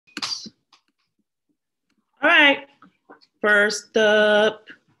All right, first up,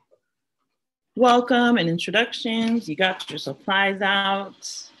 welcome and introductions. You got your supplies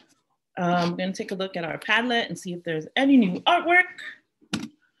out. I'm gonna take a look at our Padlet and see if there's any new artwork.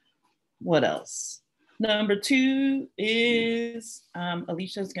 What else? Number 2 is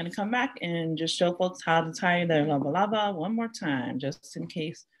Alicia's gonna come back and just show folks how to tie their lava lava one more time, just in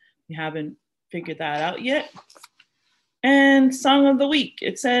case you haven't figured that out yet. And song of the week,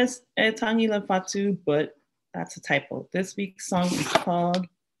 it says E Tangi Le Fatu, but that's a typo. This week's song is called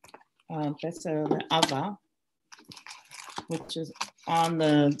P.I.E.F.E.S.T Le Ava, which is on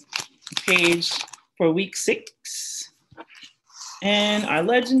the page for week 6. And our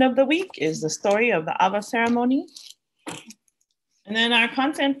legend of the week is the story of the Ava ceremony. And then our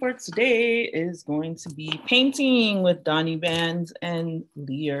content for today is going to be painting with Donnybandz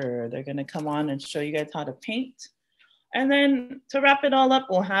Liyurr. They're gonna come on and show you guys how to paint. And then to wrap it all up,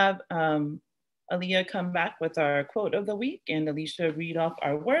 we'll have Aaliyah come back with our quote of the week and Alicia read off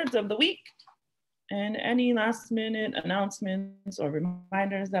our words of the week. And any last minute announcements or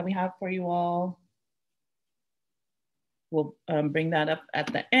reminders that we have for you all, we'll bring that up at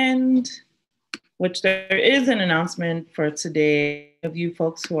the end, which there is an announcement for today of you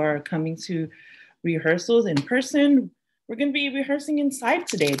folks who are coming to rehearsals in person. We're gonna be rehearsing inside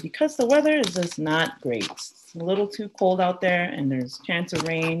today because the weather is just not great. It's a little too cold out there and there's a chance of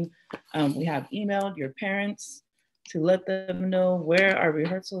rain. We have emailed your parents to let them know where our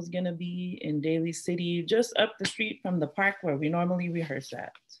rehearsal is gonna be in Daly City, just up the street from the park where we normally rehearse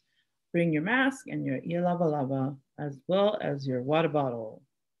at. Bring your mask and your ia lava lava, as well as your water bottle.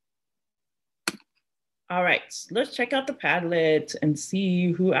 All right, let's check out the Padlet and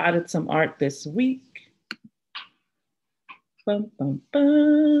see who added some art this week. Bum, bum,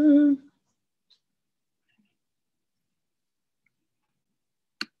 bum.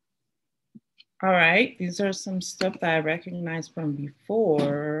 All right, these are some stuff that I recognized from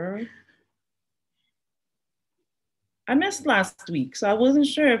before. I missed last week, so I wasn't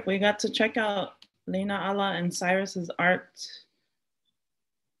sure if we got to check out Lena Ala and Cyrus's art.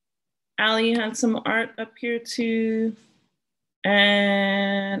 Ali had some art up here too.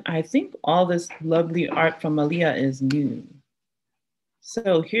 And I think all this lovely art from Aliyah is new.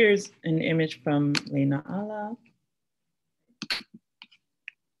 So here's an image from Lena Ala.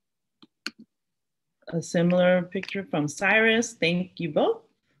 A similar picture from Cyrus. Thank you both.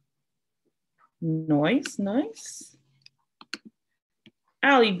 Nice, nice.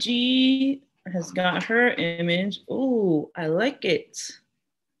 Ali G has got her image. Ooh, I like it.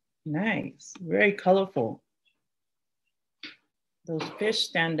 Nice, very colorful. Those fish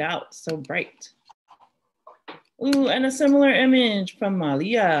stand out so bright. Ooh, and a similar image from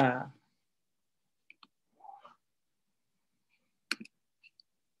Malia.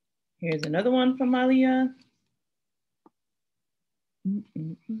 Here's another one from Malia.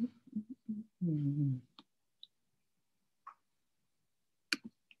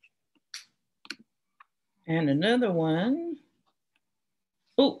 And another one.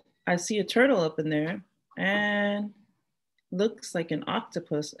 Oh, I see a turtle up in there and looks like an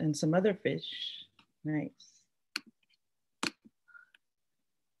octopus and some other fish. Nice.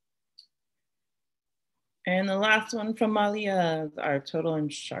 And the last one from Malia, our turtle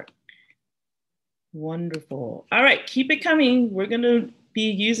and shark. Wonderful. All right, keep it coming. We're gonna be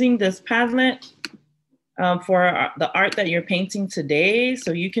using this Padlet for the art that you're painting today.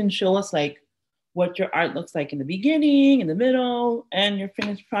 So you can show us like what your art looks like in the beginning, in the middle, and your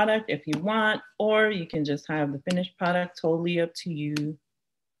finished product if you want, or you can just have the finished product, totally up to you.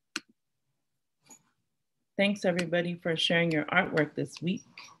 Thanks everybody for sharing your artwork this week.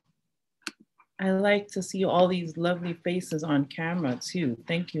 I like to see all these lovely faces on camera too.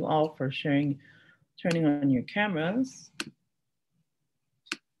 Thank you all for sharing, turning on your cameras.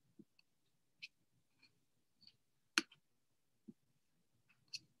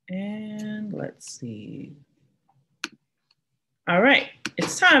 And let's see. All right,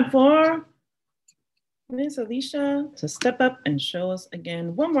 it's time for Ms. Alicia to step up and show us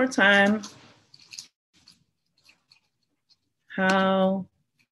again one more time how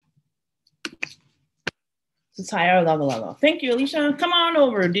to tie our lava lava. Thank you, Alicia. Come on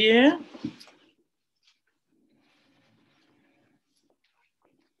over, dear.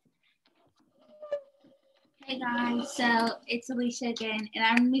 Hey guys, so it's Alicia again, and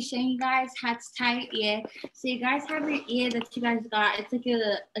I'm gonna be showing you guys how to tie your ear. So you guys have your ear that you guys got. It's like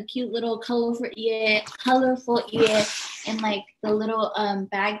a cute little colorful ear, and like the little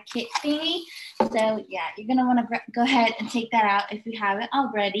bag kit thingy. So yeah, you're gonna want to go ahead and take that out if you haven't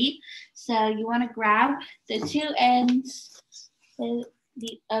already. So you want to grab the two ends. So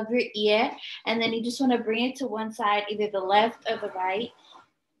of your ear, and then you just want to bring it to one side, either the left or the right.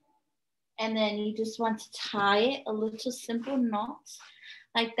 And then you just want to tie it a little simple knot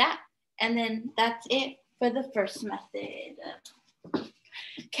like that. And then that's it for the first method.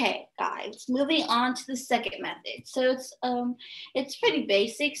 Okay, guys, moving on to the second method. So it's pretty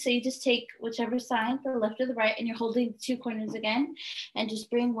basic. So you just take whichever side, the left or the right, and you're holding the two corners again, and just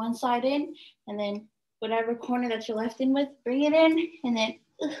bring one side in, and then whatever corner that you're left in with, bring it in, and then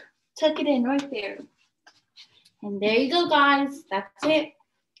tuck it in right there. And there you go, guys. That's it.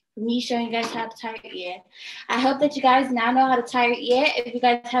 Me showing you guys how to tie your ear. I hope that you guys now know how to tie your ear. If you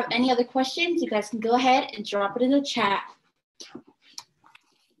guys have any other questions, you guys can go ahead and drop it in the chat.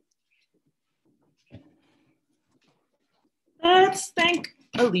 Let's thank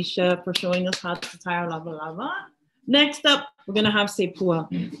Alicia for showing us how to tie our lava lava. Next up, we're gonna have Sepua.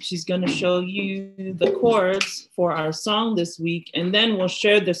 She's gonna show you the chords for our song this week, and then we'll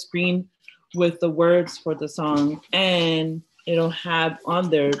share the screen with the words for the song, and it'll have on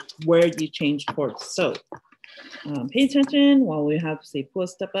there where you change chords. So pay attention while we have Sepua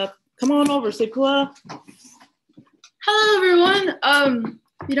step up. Come on over, Sepua. Hello, everyone.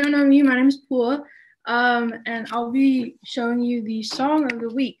 If you don't know me, my name is Pua, and I'll be showing you the song of the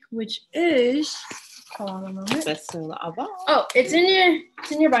week, which is, hold on a moment. Oh, it's in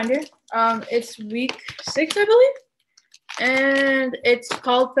your binder. It's week 6, I believe, and it's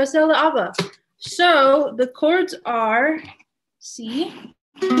called P.I.E.F.E.S.T. So the chords are C,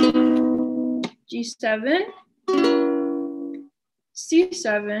 G7,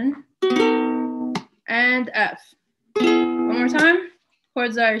 C7, and F. One more time.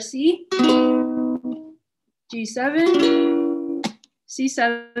 Chords are C, G7,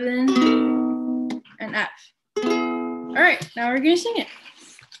 C7, and F. All right, now we're gonna sing it.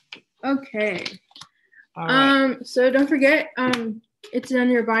 Okay. All right. So don't forget, it's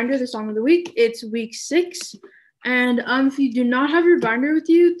in your binder, the song of the week. It's week 6. And if you do not have your binder with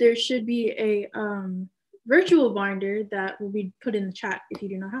you, there should be a virtual binder that will be put in the chat if you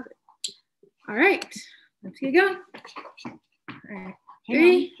do not have it. All right, let's get going. All right.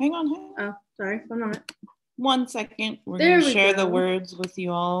 Hang on. Oh, sorry, 1 moment. 1 second. We're going to share the words with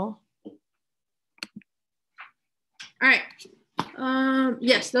you all. All right.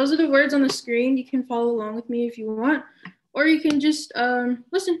 Yes, those are the words on the screen. You can follow along with me if you want, or you can just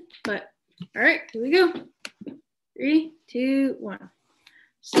listen. But all right, here we go. 3, 2, 1.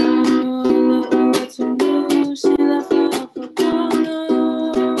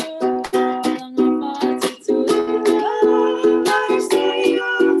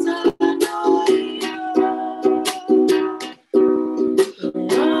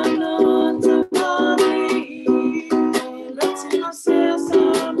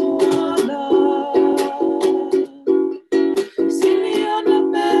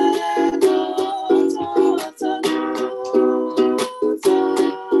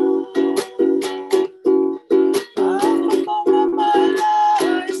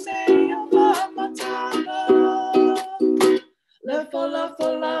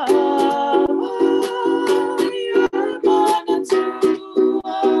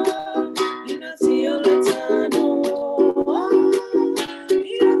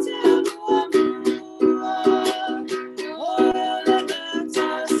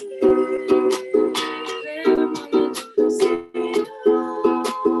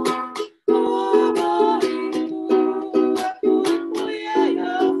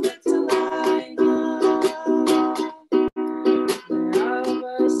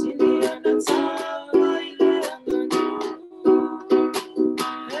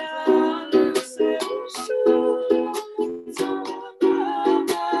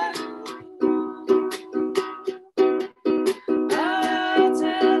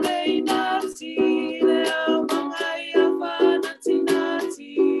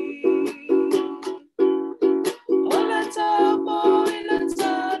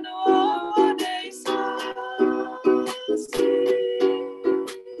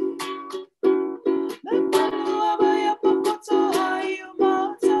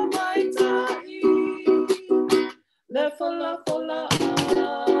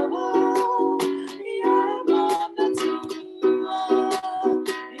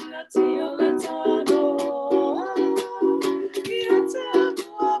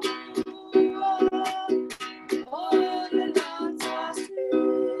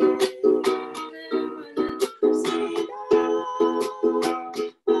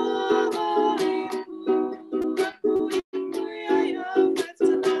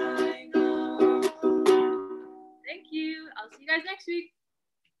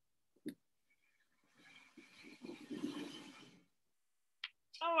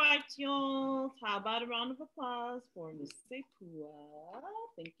 right, y'all. How about a round of applause for Miss Sepua?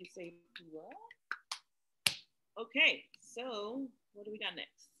 Thank you, Sepua. Okay, so what do we got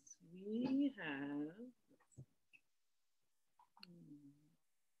next? We have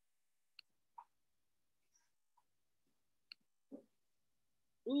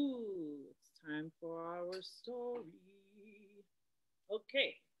it's time for our story.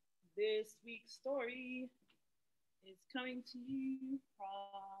 Okay, this week's story is coming to you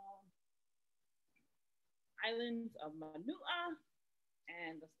from islands of Manua,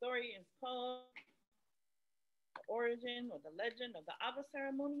 and the story is called The Origin or the Legend of the Ava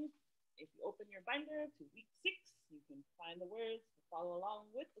Ceremony. If you open your binder to week 6, you can find the words to follow along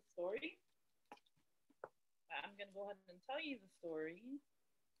with the story. I'm going to go ahead and tell you the story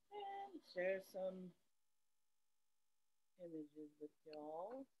and share some images with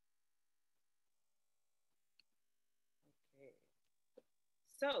y'all. Okay.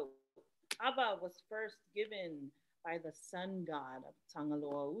 So, Ava was first given by the sun god of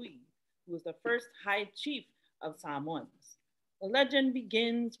Tangaloaui, who was the first high chief of Samoans. The legend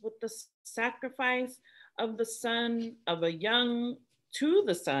begins with the sacrifice of the son of a young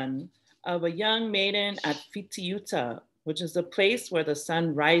maiden at Fitiuta, which is the place where the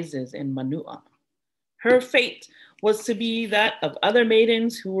sun rises in Manua. Her fate was to be that of other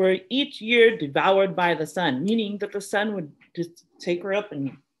maidens who were each year devoured by the sun, meaning that the sun would just take her up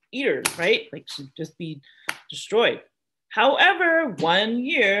and eat her, right? Like she'd just be destroyed. However, one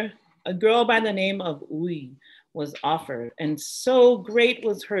year, a girl by the name of Ui was offered, and so great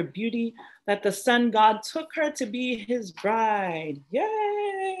was her beauty that the sun god took her to be his bride.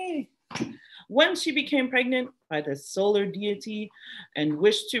 Yay! When she became pregnant by the solar deity and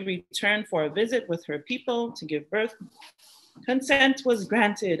wished to return for a visit with her people to give birth, consent was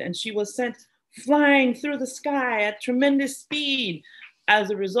granted, and she was sent flying through the sky at tremendous speed.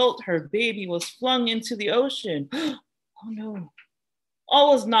 As a result, her baby was flung into the ocean. Oh no.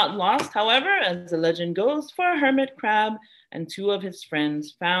 All was not lost, however, as the legend goes, for a hermit crab and 2 of his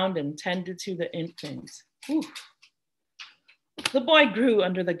friends found and tended to the infant. Ooh. The boy grew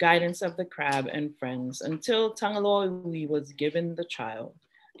under the guidance of the crab and friends until Tangaloaui was given the child.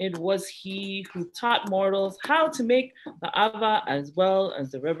 It was he who taught mortals how to make the ava as well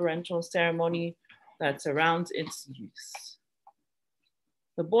as the reverential ceremony that surrounds its use.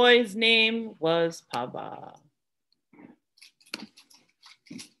 The boy's name was Pava.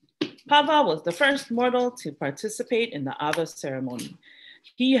 Pava was the first mortal to participate in the Ava ceremony.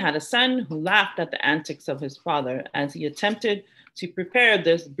 He had a son who laughed at the antics of his father as he attempted to prepare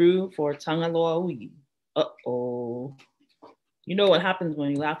this brew for Tangaloaui. Uh-oh. You know what happens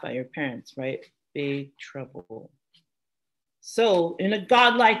when you laugh at your parents, right? Big trouble. So in a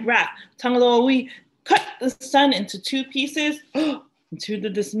godlike wrath, Tangaloaui cut the son into 2 pieces. To the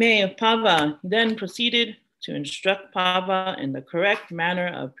dismay of Pava, he then proceeded to instruct Pava in the correct manner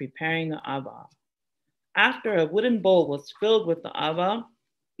of preparing the ava. After a wooden bowl was filled with the ava,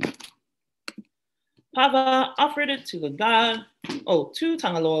 Pava offered it to the god, to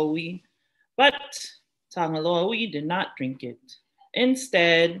Tangaloaui, but Tangaloaui did not drink it.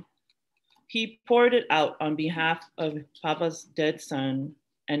 Instead, he poured it out on behalf of Pava's dead son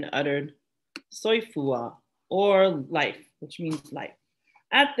and uttered soifua, or life, which means life.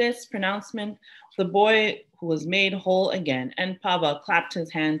 At this pronouncement, the boy was made whole again, and Pava clapped his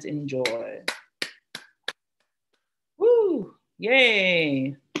hands in joy. Woo!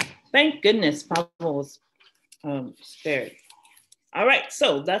 Yay! Thank goodness Pava was spared. All right,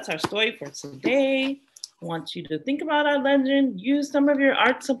 so that's our story for today. I want you to think about our legend, use some of your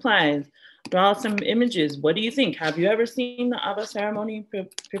art supplies, draw some images. What do you think? Have you ever seen the Ava ceremony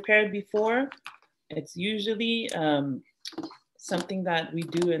prepared before? It's usually something that we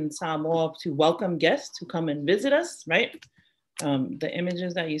do in Samoa to welcome guests who come and visit us, right? The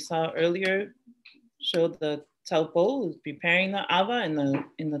images that you saw earlier showed the taupo who's preparing the ava in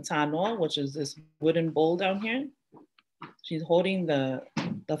the tanoa, which is this wooden bowl down here. She's holding the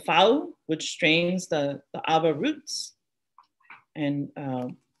fau, which strains the ava roots, and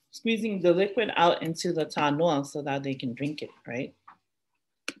squeezing the liquid out into the tanoa so that they can drink it, right?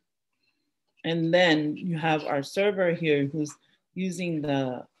 And then you have our server here who's using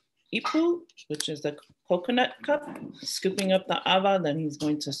the ipu, which is the coconut cup, scooping up the ava, then he's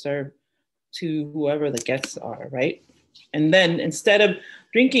going to serve to whoever the guests are, right? And then instead of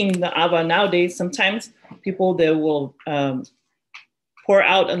drinking the ava nowadays, sometimes people, they will pour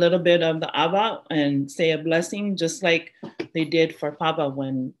out a little bit of the ava and say a blessing, just like they did for Pava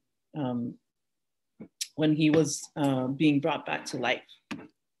when he was being brought back to life.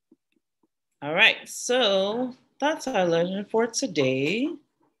 All right, so that's our legend for today.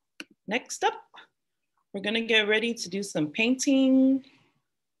 Next up, we're gonna get ready to do some painting.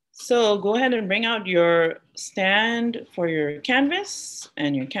 So go ahead and bring out your stand for your canvas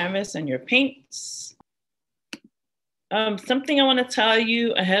and your paints. Something I wanna tell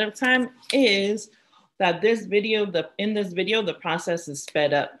you ahead of time is that in this video, the process is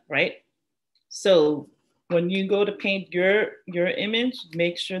sped up, right? So when you go to paint your image,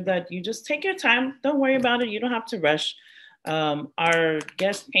 make sure that you just take your time. Don't worry about it, you don't have to rush. Our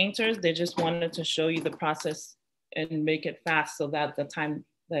guest painters, they just wanted to show you the process and make it fast so that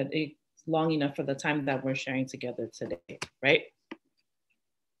it's long enough for the time that we're sharing together today, right?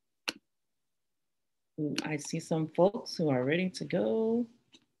 Ooh, I see some folks who are ready to go.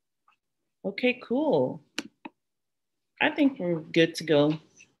 Okay, cool. I think we're good to go.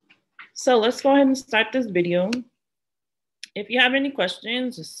 So let's go ahead and start this video. If you have any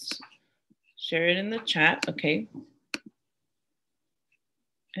questions, just share it in the chat, okay?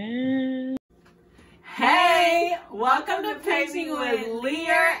 And hey, welcome to Painting with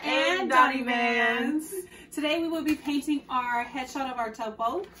Liyurr and Donnybandz. Today we will be painting our headshot of our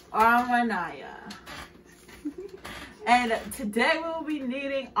topo, Manaya. And today we will be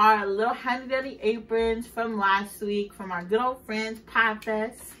needing our little handy dandy aprons from last week from our good old friends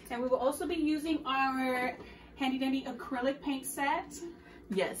P.I.E.F.E.S.T. And we will also be using our handy dandy acrylic paint set.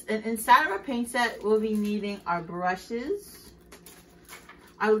 Yes, and inside of our paint set we'll be needing our brushes,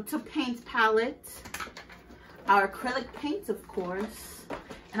 our little paint palette, our acrylic paints of course,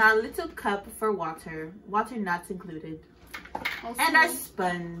 and our little cup for water not included, also, and our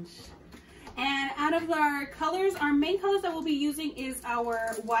sponge. And out of our colors, our main colors that we'll be using is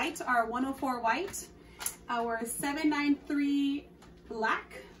our white, our 104 white, our 793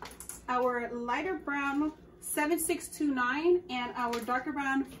 black, our lighter brown 7629, and our darker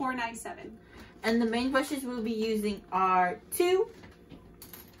brown 497. And the main brushes we'll be using are 2,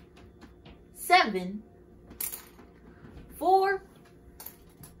 7, 4,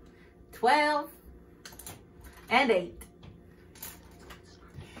 12, and 8.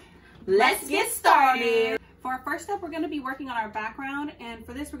 Let's get started. For our first step, we're going to be working on our background, and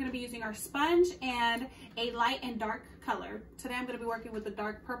for this we're going to be using our sponge and a light and dark color. Today I'm going to be working with the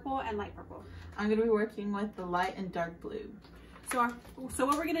dark purple and light purple. I'm going to be working with the light and dark blue. So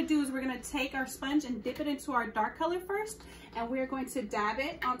what we're going to do is we're going to take our sponge and dip it into our dark color first, and we're going to dab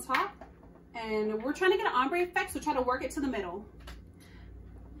it on top, and we're trying to get an ombre effect, so try to work it to the middle.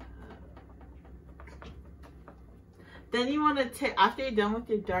 Then you want to take, after you're done with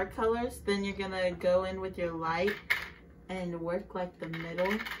your dark colors, then you're going to go in with your light and work like the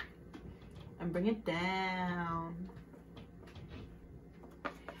middle and bring it down.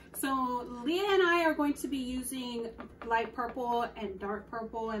 So Leah and I are going to be using light purple and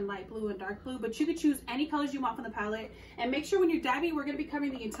light blue and dark blue, but you could choose any colors you want from the palette. And make sure when you're dabbing, we're going to be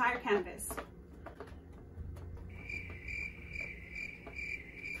covering the entire canvas.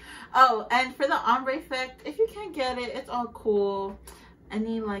 Oh, and for the ombre effect, if you can't get it, it's all cool.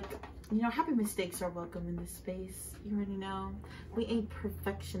 Any happy mistakes are welcome in this space. You already know. We ain't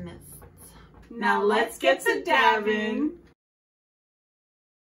perfectionists. Now let's get to dabbing.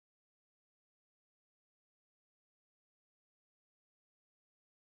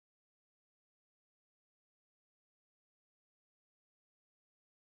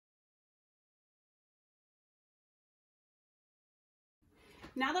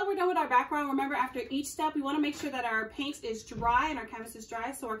 Now that we're done with our background, remember after each step, we want to make sure that our paint is dry and our canvas is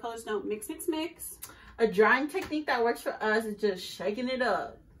dry so our colors don't mix. A drying technique that works for us is just shaking it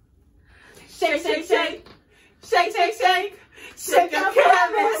up. Shake, shake, shake. Shake, shake, shake. Shake your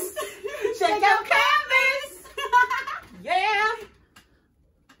canvas. Shake your canvas. Yeah.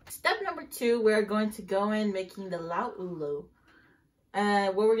 Step number 2, we're going to go in making the laulu.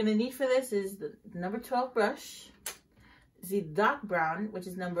 What we're going to need for this is the number 12 brush, the dark brown, which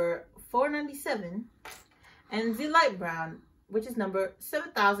is number 497, and the light brown, which is number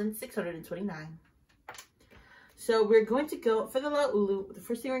 7629. So we're going to go for the laulu. The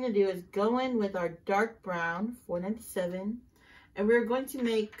first thing we're going to do is go in with our dark brown 497, and we're going to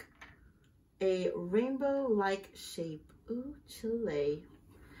make a rainbow-like shape. Ooh, chile.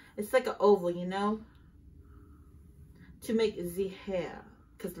 It's like an oval, you know, to make the hair,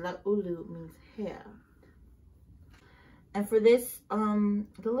 because laulu means hair. And for this, the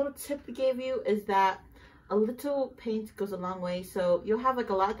little tip we gave you is that a little paint goes a long way. So you'll have like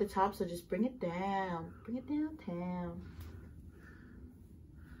a lot at the top, so just bring it down. Bring it downtown.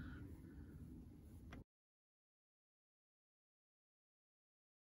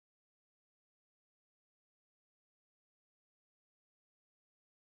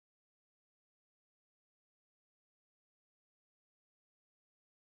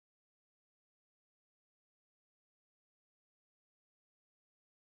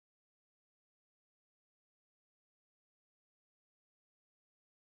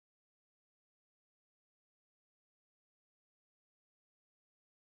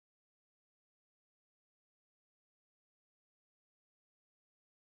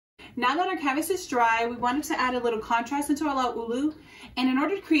 Now that our canvas is dry, we wanted to add a little contrast into our lau'ulu. And in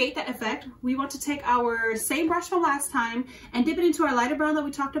order to create that effect, we want to take our same brush from last time and dip it into our lighter brown that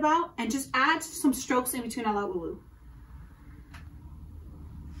we talked about and just add some strokes in between our lau'ulu.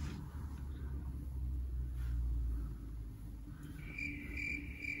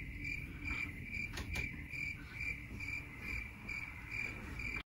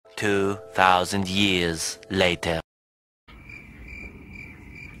 "2,000 years later."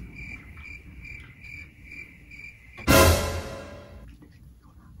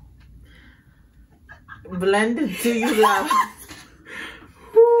 Blend until you laugh.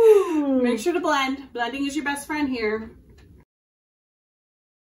 Make sure to blend. Blending is your best friend here.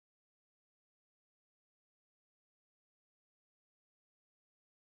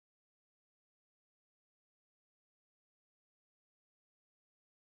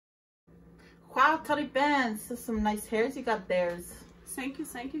 Wow, Donnybandz, so some nice hairs you got theirs. Thank you,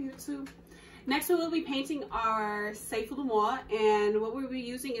 you too. Next we will be painting our Fagogo O Samoa, and what we'll be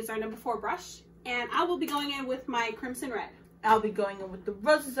using is our number 4 brush. And I will be going in with my crimson red. I'll be going in with the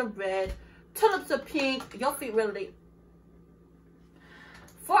roses of red, tulips of pink, your feet really.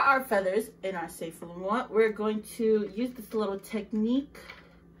 For our feathers in our Fagogo O Samoa, we're going to use this little technique.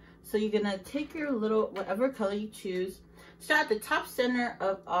 So you're gonna take your little, whatever color you choose, start at the top center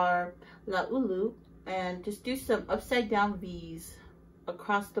of our lau'ulu and just do some upside down V's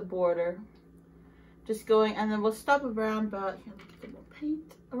across the border. Just going, and then we'll stop around about, here, let me get a little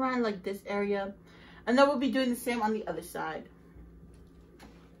paint, around like this area. And then we'll be doing the same on the other side.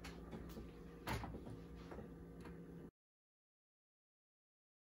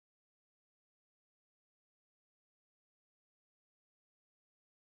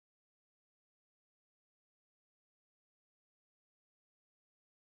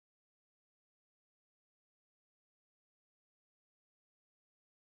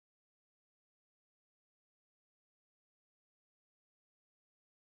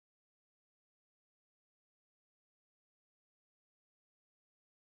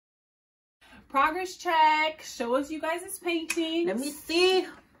 Progress check. Show us you guys' paintings. Let me see.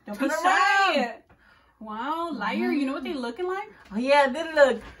 Don't Turn be shy. around. Wow, Liyurr, you know what they looking like? Oh yeah, they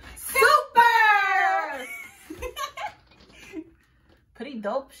look super! Pretty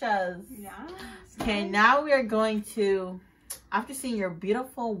dope, Shaz. Yeah. Okay, now we are going to, after seeing your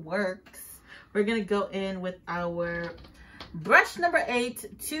beautiful works, we're going to go in with our brush number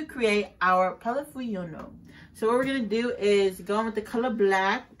 8 to create our P.I.E.F.E.S.T. So what we're going to do is go in with the color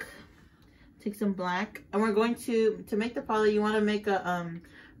black. Take some black, and we're going to make the poly, you want to make a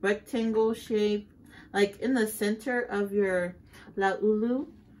rectangle shape like in the center of your lau'ulu,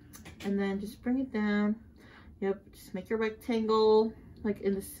 and then just bring it down. Yep, just make your rectangle like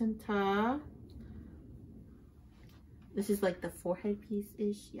in the center. This is like the forehead piece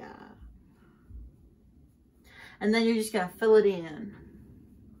ish, yeah. And then you're just gonna fill it in.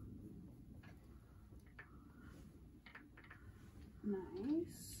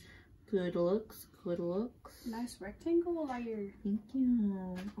 Nice. Good looks, good looks. Nice rectangle, Liyurr. Thank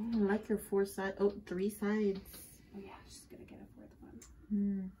you. Oh, I like your 3 sides. Oh yeah, just gonna get a 4th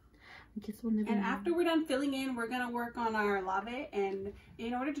one. I guess we'll never And know. after we're done filling in, we're gonna work on our lave. And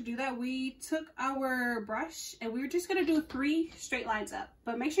in order to do that, we took our brush and we were just gonna do 3 straight lines up.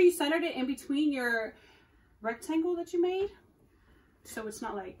 But make sure you centered it in between your rectangle that you made, so it's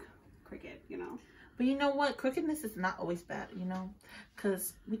not like crooked, you know. But you know what? Crookedness is not always bad, you know,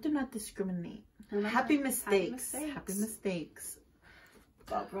 because we do not discriminate. Happy mistakes. Happy mistakes.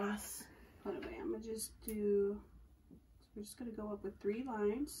 Bob Ross. Anyway, I'm gonna just do. We're just gonna go up with 3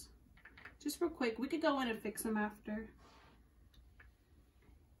 lines, just real quick. We could go in and fix them after.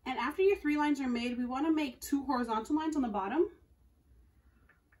 And after your 3 lines are made, we want to make 2 horizontal lines on the bottom.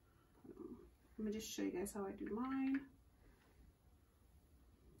 Let me just show you guys how I do mine.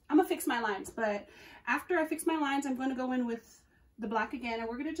 I'm gonna fix my lines, but after I fix my lines, I'm gonna go in with the black again, and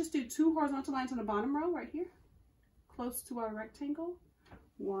we're gonna just do 2 horizontal lines on the bottom row right here, close to our rectangle.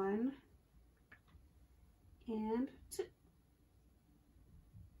 1 and 2.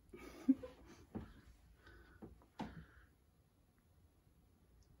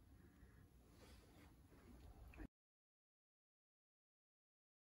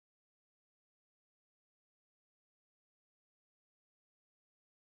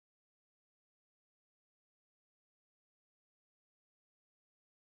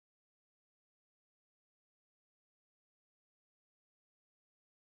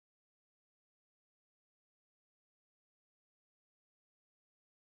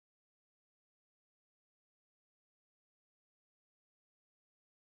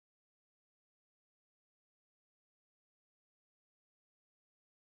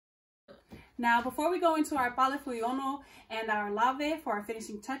 Now, before we go into our P.I.E.F.E.S.T and our lave for our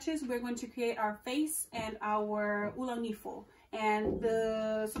finishing touches, we're going to create our face and our ulanifo. And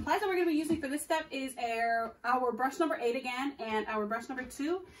the supplies that we're going to be using for this step is our brush number 8 again, and our brush number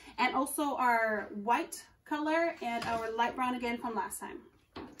 2, and also our white color and our light brown again from last time.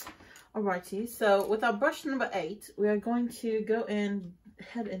 Alrighty, so with our brush number 8, we are going to go in,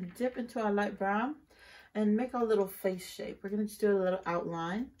 ahead and dip into our light brown and make our little face shape. We're going to just do a little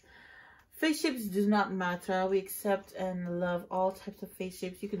outline. Face shapes do not matter. We accept and love all types of face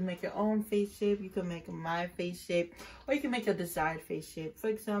shapes. You can make your own face shape. You can make my face shape. Or you can make a desired face shape. For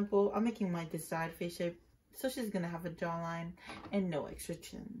example, I'm making my desired face shape. So she's going to have a jawline and no extra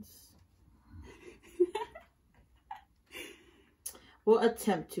chins. We'll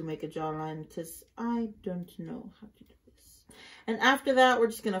attempt to make a jawline because I don't know how to do this. And after that, we're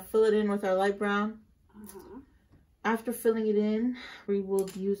just going to fill it in with our light brown. After filling it in, we will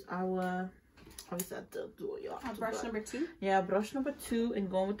use our brush number 2. Yeah, brush number 2 and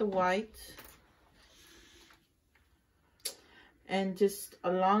going with the white. And just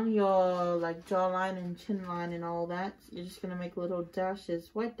along your like jawline and chin line and all that, you're just gonna make little dashes,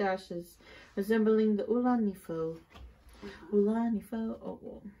 white dashes, resembling the ulanifo. Ulanifo. Oh,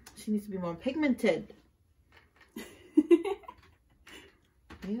 well, she needs to be more pigmented.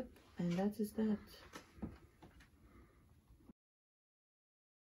 Yep, and that is that.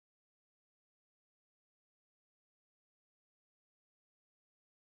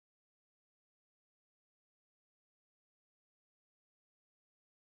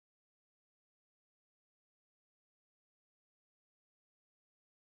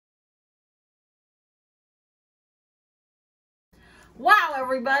 Wow,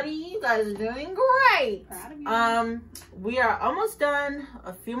 everybody, you guys are doing great. Proud of you. We are almost done.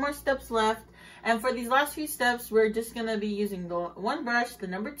 A few more steps left. And for these last few steps, we're just going to be using the one brush, the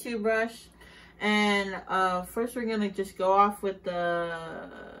number 2 brush. And first we're going to just go off with the,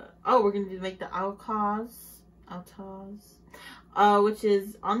 we're going to make the alcaz, which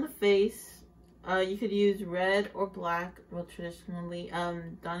is on the face. You could use red or black. Well, traditionally,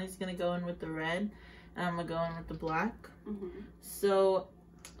 Donnie's going to go in with the red. And I'm going to go in with the black. So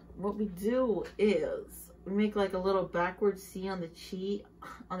what we do is we make like a little backward C on the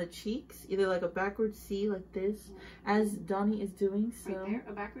cheeks, either like a backward C like this, as Donnie is doing. So right there,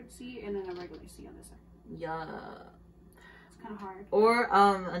 a backward C and then a regular C on this side. Yeah, it's kind of hard. Or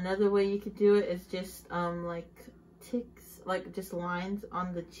another way you could do it is just like ticks, like just lines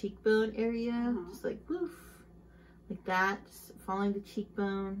on the cheekbone area, just like woof, like that, just following the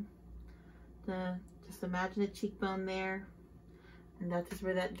cheekbone. Just imagine a cheekbone there, and that is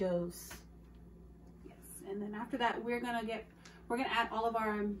where that goes. Yes, and then after that, we're gonna add all of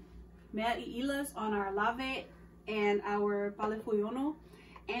our me'i'ilas on our lave and our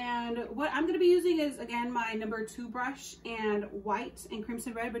P.I.E.F.E.S.T. And what I'm gonna be using is again my number 2 brush and white and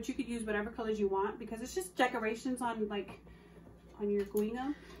crimson red, but you could use whatever colors you want because it's just decorations on your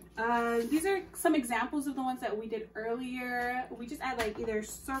guinga. These are some examples of the ones that we did earlier. We just add like either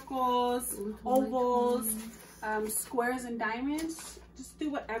circles, ovals, squares and diamonds. Just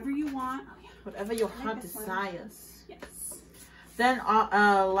do whatever you want. Whatever your heart desires. Yes. Then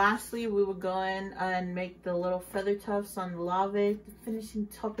lastly, we will go in and make the little feather tufts on the lave, the finishing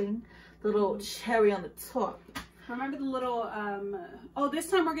topping, the little cherry on the top. Remember the little, this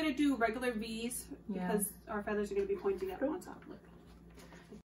time we're going to do regular V's because our feathers are going to be pointing up on top. Look.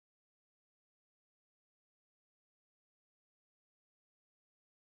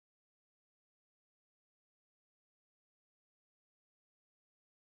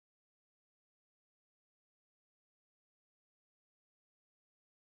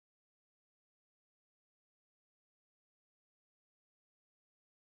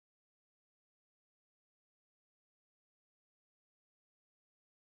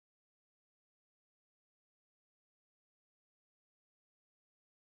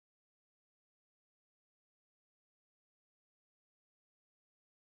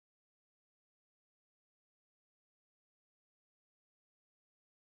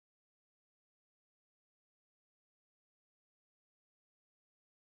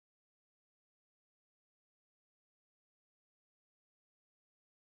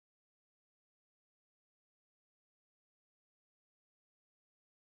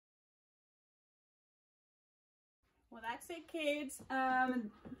 Well, that's it, kids.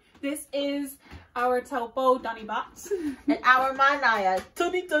 This is our taupo Donnybandz. And our manaya,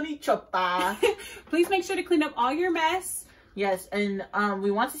 Tuni Chopa. Please make sure to clean up all your mess. Yes, and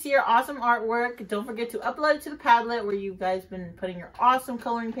we want to see your awesome artwork. Don't forget to upload it to the Padlet where you guys been putting your awesome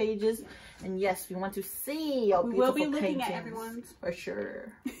coloring pages. And yes, we want to see your beautiful paintings. We will be looking at everyone's. For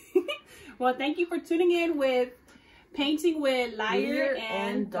sure. Well, thank you for tuning in with Painting with Liyurr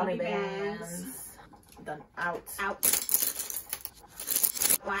and Donnybandz. Done out. Out.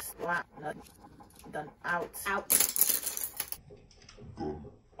 Done out. Out.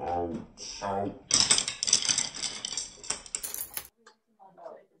 Out.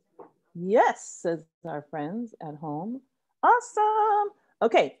 Yes, says our friends at home. Awesome.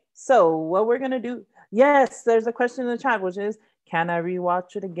 Okay, so what we're gonna do, yes, there's a question in the chat, which is, can I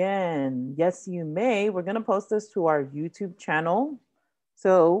rewatch it again? Yes, you may. We're gonna post this to our YouTube channel.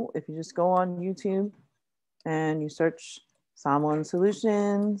 So if you just go on YouTube and you search Samoan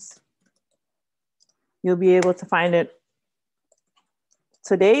Solutions, you'll be able to find it.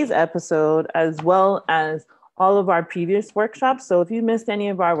 Today's episode, as well as all of our previous workshops. So if you missed any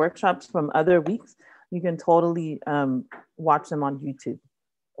of our workshops from other weeks, you can totally watch them on YouTube.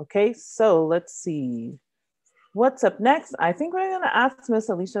 Okay, so let's see. What's up next? I think we're gonna ask Miss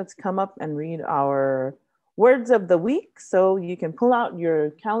Alicia to come up and read our words of the week. So you can pull out your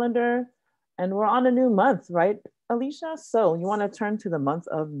calendar, and we're on a new month, right, Alicia? So you wanna turn to the month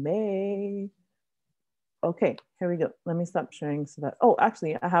of May. Okay, here we go. Let me stop sharing so that, oh,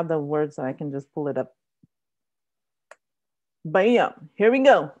 actually I have the words so I can just pull it up. Bam, here we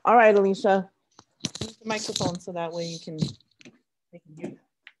go. All right, Alicia, use the microphone so that way they can hear that.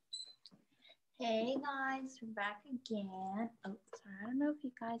 Hey guys, we're back again. Oh, sorry, I don't know if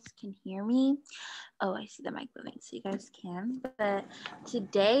you guys can hear me. Oh, I see the mic moving, so you guys can. But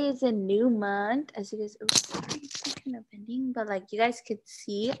today is a new month, as you guys, oh, sorry, it's kind of bending, but like you guys could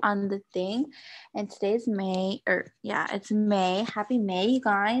see on the thing. And today's May, or yeah, it's May. Happy May, you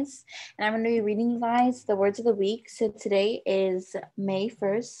guys. And I'm gonna be reading you guys the words of the week. So today is May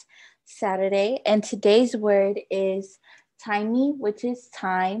 1st, Saturday, and today's word is timey, which is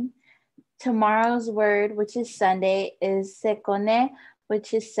time. Tomorrow's word, which is Sunday, is sekone,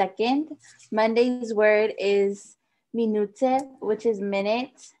 which is second. Monday's word is minute, which is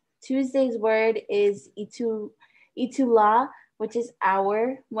minute. Tuesday's word is itula, which is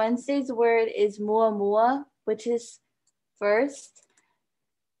hour. Wednesday's word is mua, which is first.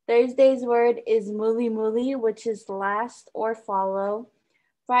 Thursday's word is muli, which is last or follow.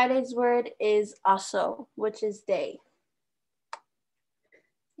 Friday's word is aso, which is day.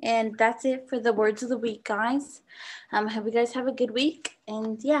 And that's it for the words of the week, guys. Hope you guys have a good week.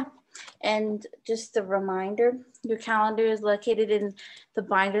 And yeah, and just a reminder, your calendar is located in the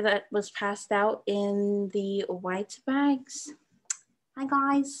binder that was passed out in the white bags. Hi,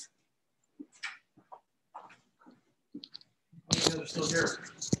 guys.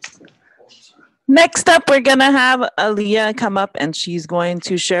 Next up, we're gonna have Aaliyah come up and she's going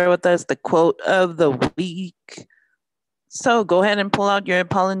to share with us the quote of the week. So go ahead and pull out your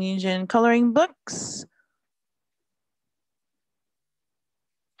Polynesian coloring books.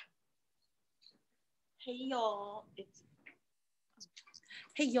 Hey y'all, it's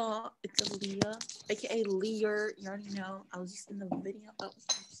Aaliyah, aka Liyurr. You already know. I was just in the video. Oh,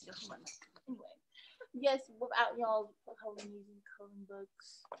 anyway, yes, without y'all Polynesian coloring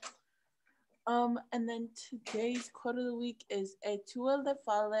books. And then today's quote of the week is "E tua le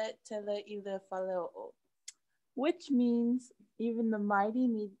fale tele I le faleo," which means even the mighty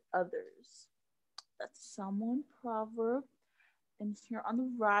need others. That's a Samoan proverb. And here on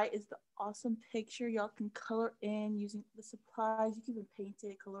the right is the awesome picture y'all can color in using the supplies. You can even paint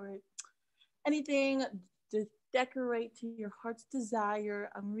it, color it, anything to decorate to your heart's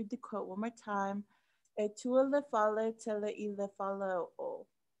desire. I'm gonna read the quote one more time. "E tua le fale tele I le faleo."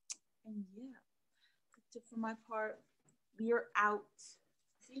 And yeah, that's it for my part. We are out.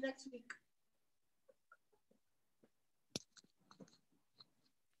 See you next week.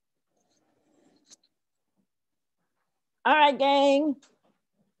 All right, gang.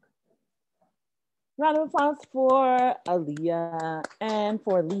 Round of applause for Aaliyah and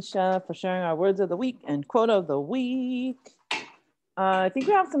for Alicia for sharing our words of the week and quote of the week. I think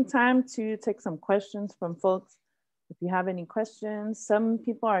we have some time to take some questions from folks. If you have any questions, some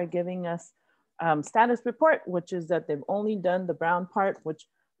people are giving us status report, which is that they've only done the brown part, which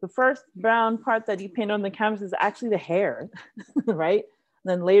the first brown part that you paint on the canvas is actually the hair, right? And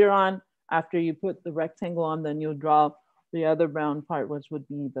then later on, after you put the rectangle on, then you'll draw the other brown part, which would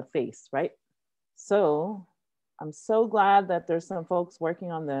be the face, right? So I'm so glad that there's some folks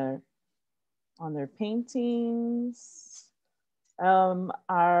working on their paintings.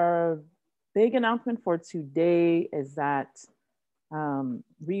 Our big announcement for today is that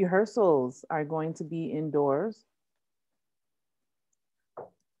rehearsals are going to be indoors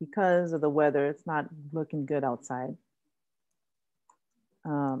because of the weather. It's not looking good outside.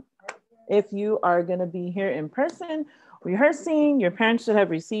 If you are going to be here in person rehearsing, your parents should have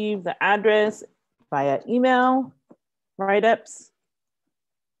received the address via email, write-ups.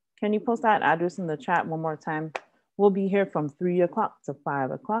 Can you post that address in the chat one more time? We'll be here from 3 o'clock to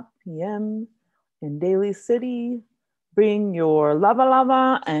 5 o'clock p.m. in Daly City. Bring your lava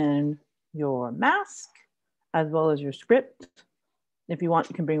lava and your mask, as well as your script. If you want,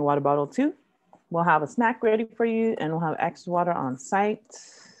 you can bring a water bottle too. We'll have a snack ready for you and we'll have extra water on site.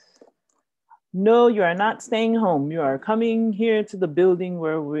 No, you are not staying home. You are coming here to the building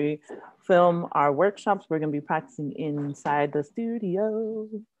where we film our workshops. We're gonna be practicing inside the studio.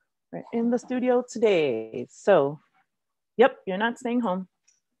 We're in the studio today. So, yep, you're not staying home.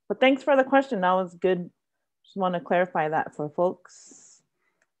 But thanks for the question, that was good. Just wanna clarify that for folks.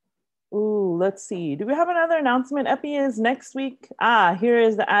 Ooh, let's see. Do we have another announcement? P.I.E.F.E.S.T is next week. Here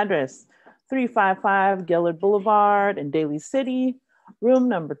is the address. 355 Gillard Boulevard in Daly City, room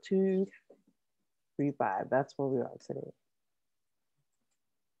number 235. That's where we are today.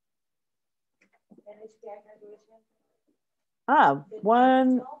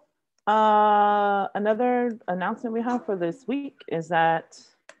 Another announcement we have for this week is that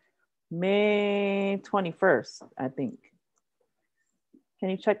May 21st, I think. Can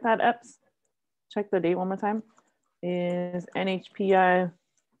you check that up? Check the date one more time. Is NHPI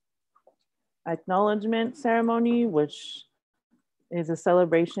acknowledgement ceremony, which is a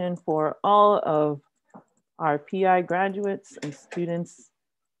celebration for all of our PI graduates and students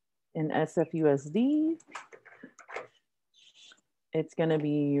in SFUSD. It's gonna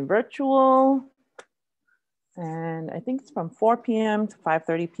be virtual, and I think it's from 4 p.m. to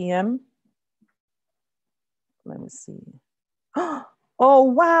 5:30 p.m. Let me see. Oh,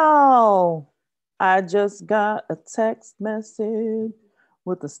 wow. I just got a text message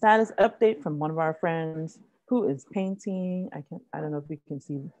with a status update from one of our friends who is painting. I don't know if you can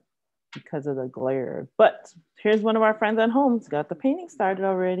see because of the glare, but here's one of our friends at home. He's got the painting started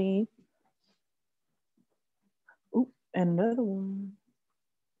already. Ooh, and another one.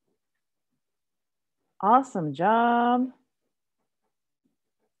 Awesome job.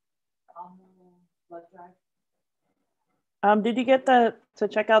 Did you get to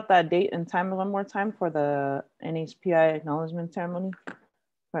check out that date and time one more time for the NHPI acknowledgement ceremony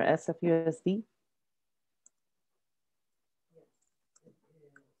for SFUSD?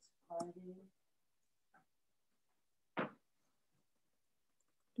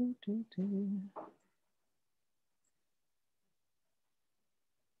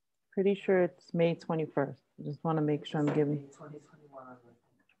 Pretty sure it's May 21st. I just want to make sure I'm giving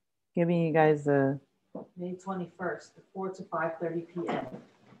you guys the May 21st, 4 to 5:30 p.m.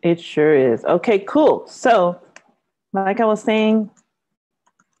 It sure is. Okay, cool. So, like I was saying,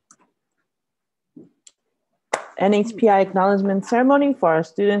 NHPI acknowledgement ceremony for our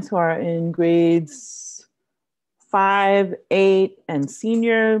students who are in grades 5, 8, and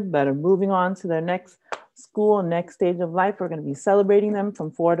senior that are moving on to their next school, next stage of life. We're going to be celebrating them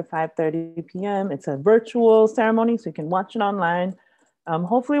from 4 to 5:30 p.m. It's a virtual ceremony, so you can watch it online.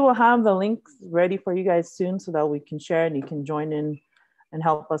 Hopefully we'll have the links ready for you guys soon so that we can share and you can join in and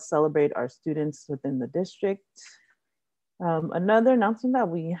help us celebrate our students within the district. Another announcement that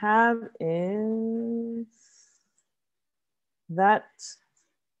we have is that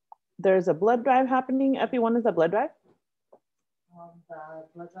there's a blood drive happening. Epi, when is the blood drive? The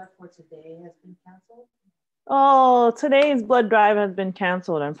blood drive for today has been canceled. Oh, today's blood drive has been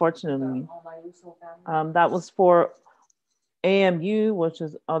canceled, unfortunately. That was for AMU, which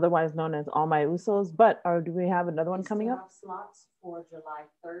is otherwise known as All My Usos, but do we have another one coming up? Slots for July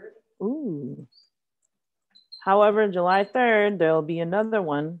 3rd. Ooh. However, July 3rd, there'll be another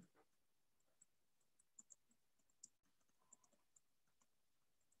one.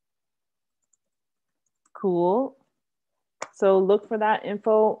 Cool. So look for that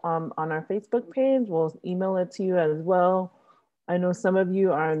info on our Facebook page. We'll email it to you as well. I know some of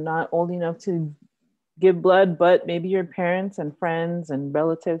you are not old enough to give blood, but maybe your parents and friends and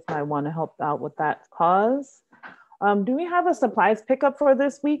relatives might want to help out with that cause. Do we have a supplies pickup for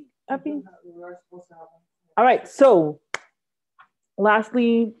this week, Epi? All right, so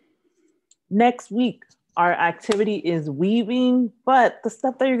lastly, next week, our activity is weaving, but the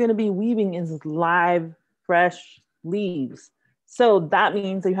stuff that you're gonna be weaving is live, fresh leaves. So that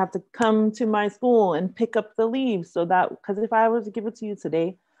means that you have to come to my school and pick up the leaves so that, because if I was to give it to you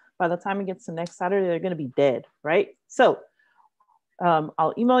today, by the time it gets to next Saturday, they're gonna be dead, right? So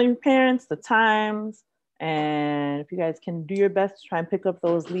I'll email your parents the times, and if you guys can do your best to try and pick up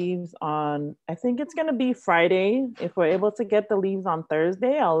those leaves on, I think it's gonna be Friday. If we're able to get the leaves on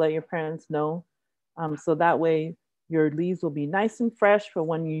Thursday, I'll let your parents know. So that way your leaves will be nice and fresh for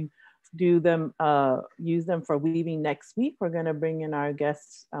when you do them, use them for weaving next week. We're gonna bring in our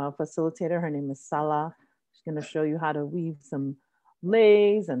guest facilitator. Her name is Salah. She's gonna show you how to weave some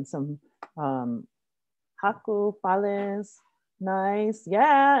leis and some haku, pales. Nice,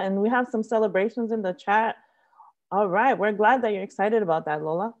 yeah, and we have some celebrations in the chat. All right, we're glad that you're excited about that,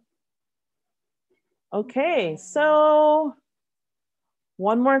 Lola. Okay, so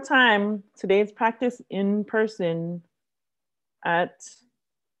one more time, today's practice in person at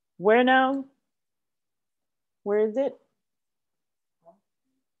where now? Where is it?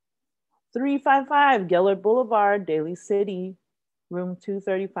 355 Gellert Boulevard, Daly City, room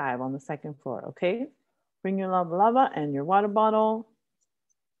 235 on the second floor, okay? Bring your lava and your water bottle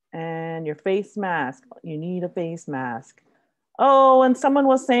and your face mask. You need a face mask. Oh, and someone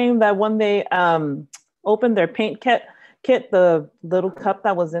was saying that when they opened their paint kit, the little cup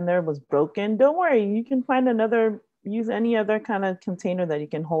that was in there was broken. Don't worry, you can find another, use any other kind of container that you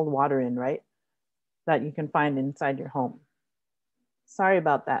can hold water in, right? That you can find inside your home. Sorry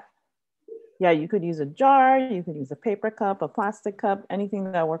about that. Yeah, you could use a jar, you could use a paper cup, a plastic cup,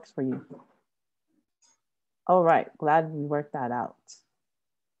 anything that works for you. All right, glad we worked that out.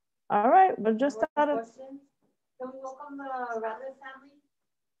 All right, we're just out of. Can we welcome the Ratliff family?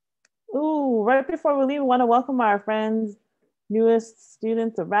 Ooh, right before we leave, we want to welcome our friends, newest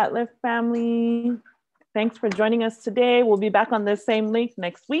students of Ratliff family. Thanks for joining us today. We'll be back on this same link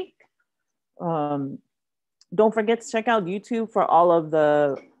next week. Don't forget to check out YouTube for all of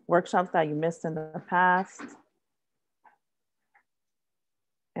the workshops that you missed in the past.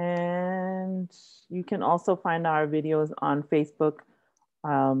 And you can also find our videos on Facebook,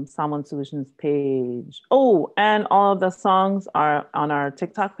 Samoan Solutions page. Oh, and all of the songs are on our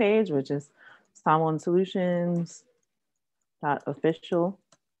TikTok page, which is Samoan Solutions.official.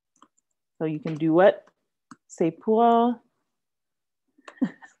 So you can do what? Say pua.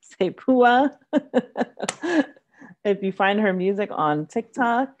 Say pua. If you find her music on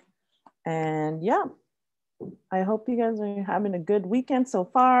TikTok. And yeah, I hope you guys are having a good weekend so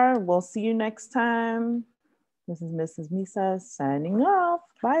far. We'll see you next time. This is Mrs. Misa signing off.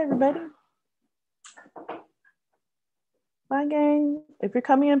 Bye, everybody. Bye, gang. If you're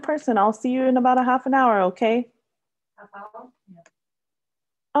coming in person, I'll see you in about a half an hour, okay? Half hour? Yeah.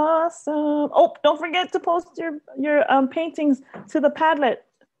 Awesome. Oh, don't forget to post your paintings to the Padlet.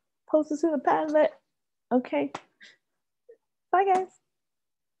 Post it to the Padlet. Okay. Bye, guys.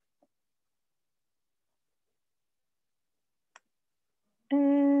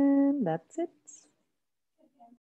 And that's it.